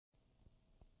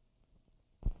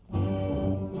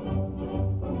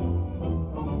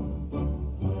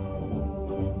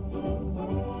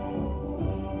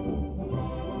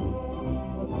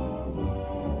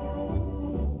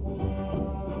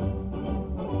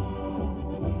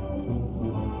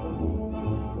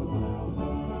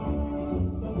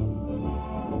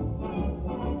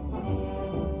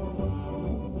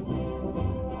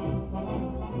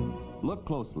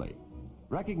closely.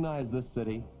 Recognize this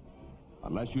city?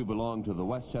 Unless you belong to the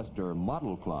Westchester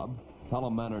Model Club,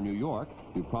 Pelham Manor, New York,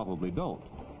 you probably don't.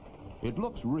 It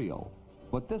looks real,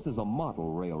 but this is a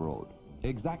model railroad,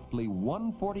 exactly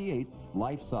 1/48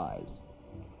 life size.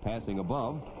 Passing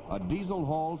above, a diesel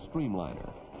haul streamliner,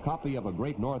 copy of a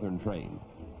Great Northern train.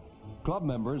 Club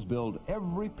members build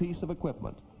every piece of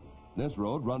equipment. This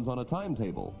road runs on a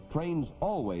timetable. Trains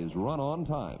always run on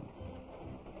time.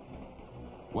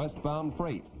 Westbound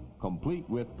freight, complete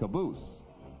with caboose.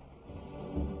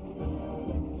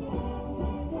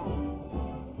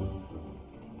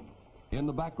 In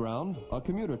the background, a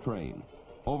commuter train.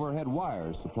 Overhead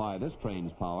wires supply this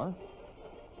train's power.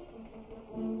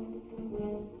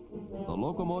 The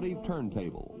locomotive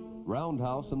turntable,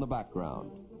 roundhouse in the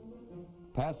background.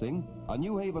 Passing, a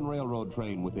New Haven Railroad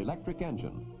train with electric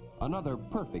engine, another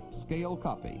perfect scale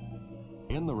copy.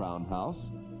 In the roundhouse,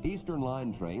 Eastern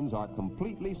Line trains are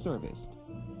completely serviced,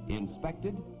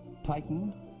 inspected,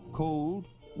 tightened, cooled,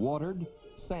 watered,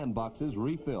 sandboxes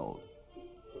refilled.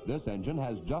 This engine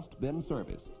has just been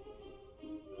serviced.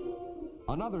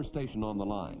 Another station on the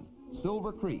line,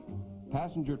 Silver Creek,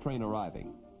 passenger train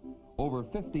arriving. Over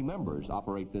 50 members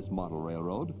operate this model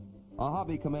railroad, a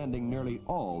hobby commanding nearly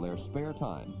all their spare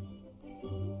time.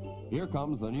 Here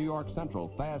comes the New York Central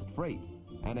Fast Freight,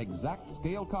 an exact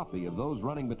scale copy of those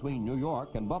running between New York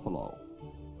and Buffalo.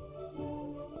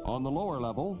 On the lower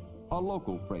level, a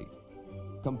local freight.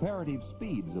 Comparative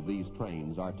speeds of these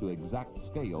trains are to exact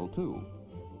scale, too.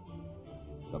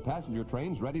 The passenger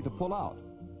train's ready to pull out.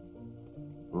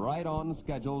 Right on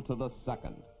schedule to the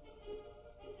second.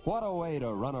 What a way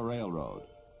to run a railroad.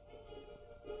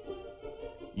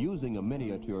 Using a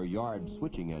miniature yard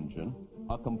switching engine,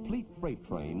 a complete freight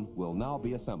train will now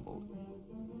be assembled.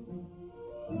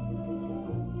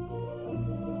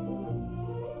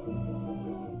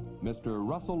 Mr.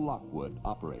 Russell Lockwood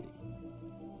operating.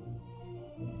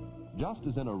 Just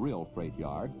as in a real freight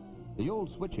yard, the old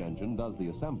switch engine does the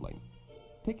assembling,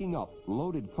 picking up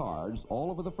loaded cars all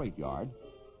over the freight yard,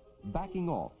 backing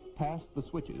off past the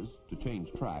switches to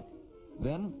change track,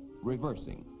 then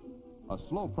reversing, a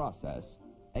slow process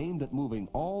aimed at moving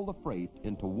all the freight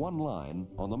into one line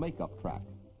on the makeup track.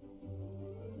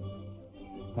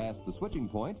 Past the switching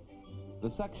point,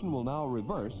 the section will now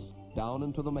reverse down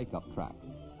into the makeup track.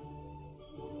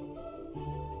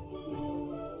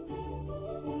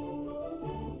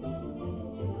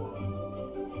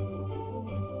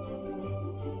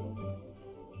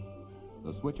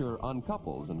 The switcher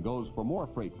uncouples and goes for more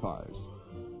freight cars.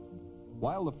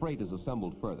 While the freight is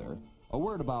assembled further, a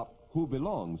word about who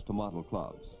belongs to model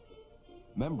clubs.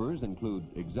 Members include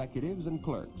executives and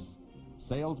clerks,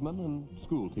 salesmen and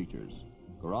school teachers,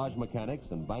 garage mechanics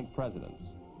and bank presidents.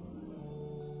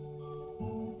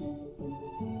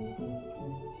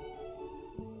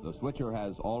 The switcher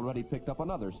has already picked up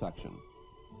another section.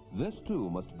 This too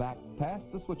must back past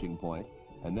the switching point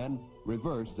and then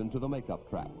reverse into the makeup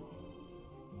track.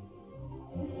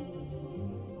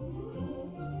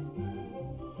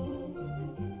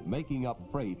 Making up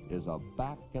freight is a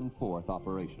back and forth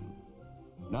operation.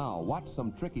 Now watch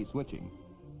some tricky switching.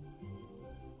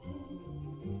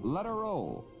 Let her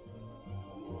roll.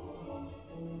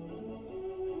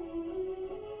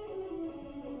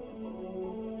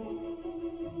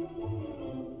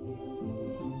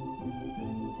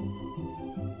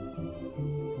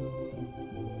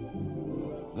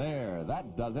 There,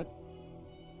 that does it.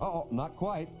 Oh, not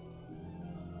quite.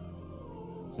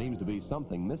 Seems to be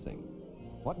something missing.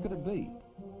 What could it be?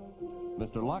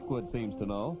 Mr. Lockwood seems to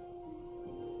know.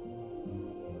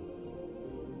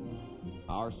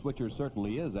 Our switcher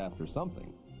certainly is after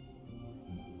something.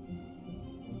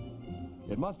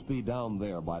 It must be down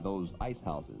there by those ice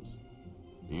houses.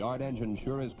 The yard engine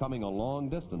sure is coming a long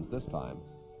distance this time.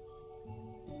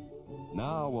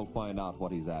 Now we'll find out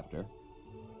what he's after.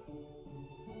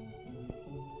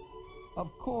 Of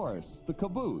course, the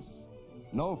caboose.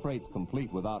 No freight's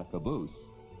complete without a caboose.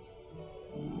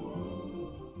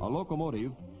 A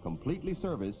locomotive, completely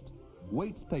serviced,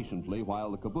 waits patiently while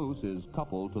the caboose is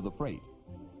coupled to the freight.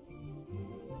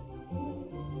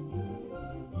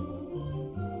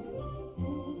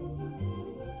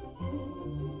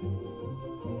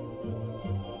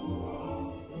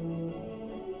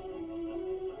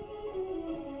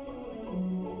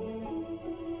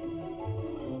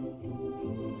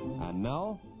 And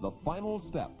now, the final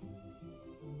step.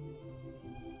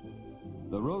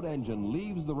 The road engine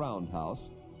leaves the roundhouse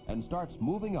and starts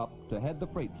moving up to head the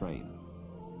freight train.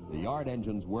 The yard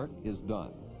engine's work is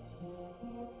done.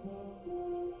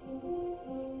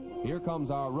 Here comes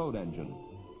our road engine.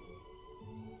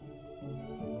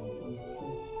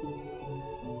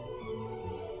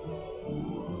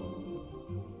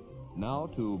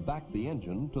 Now to back the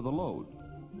engine to the load.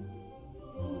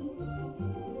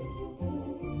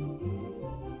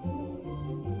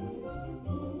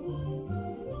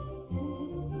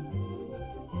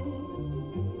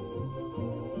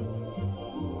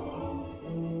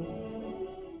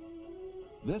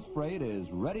 This freight is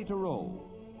ready to roll.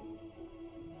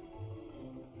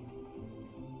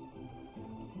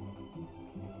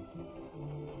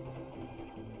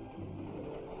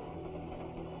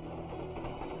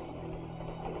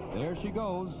 There she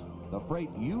goes, the freight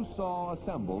you saw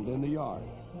assembled in the yard.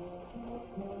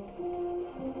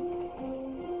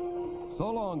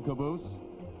 So long, caboose.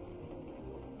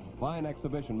 Fine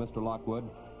exhibition, Mr. Lockwood.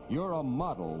 You're a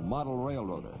model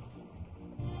railroader.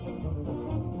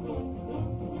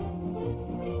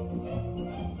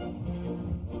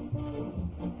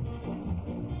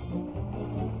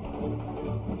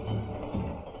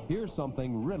 Here's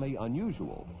something really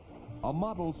unusual. A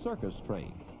model circus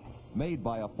train, made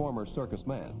by a former circus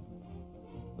man.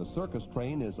 The circus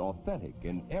train is authentic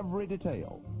in every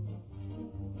detail.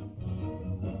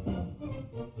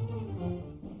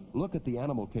 Look at the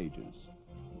animal cages.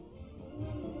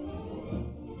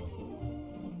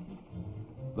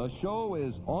 The show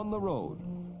is on the road.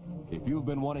 If you've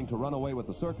been wanting to run away with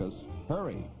the circus,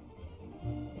 hurry.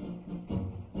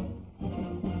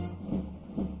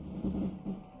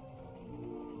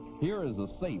 Here is a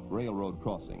safe railroad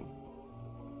crossing.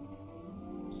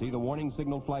 See the warning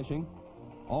signal flashing?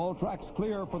 All tracks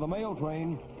clear for the mail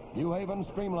train, New Haven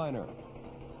Streamliner.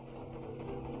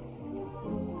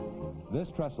 This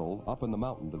trestle up in the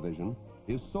mountain division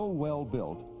is so well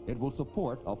built it will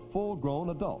support a full-grown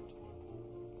adult.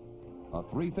 A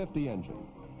 350 engine,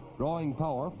 drawing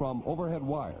power from overhead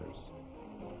wires.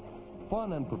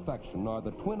 Fun and perfection are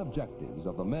the twin objectives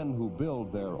of the men who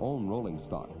build their own rolling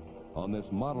stock on this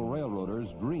model railroader's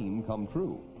dream come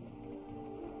true.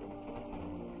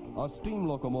 A steam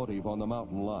locomotive on the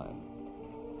mountain line.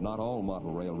 Not all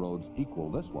model railroads equal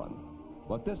this one,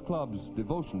 but this club's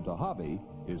devotion to hobby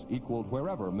is equaled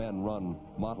wherever men run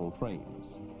model trains.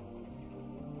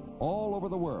 All over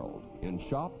the world, in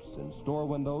shops, in store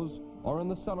windows, or in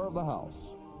the cellar of the house,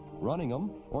 running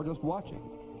them or just watching.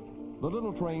 The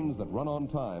little trains that run on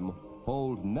time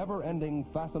hold never-ending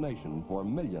fascination for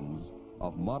millions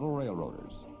of model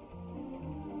railroaders.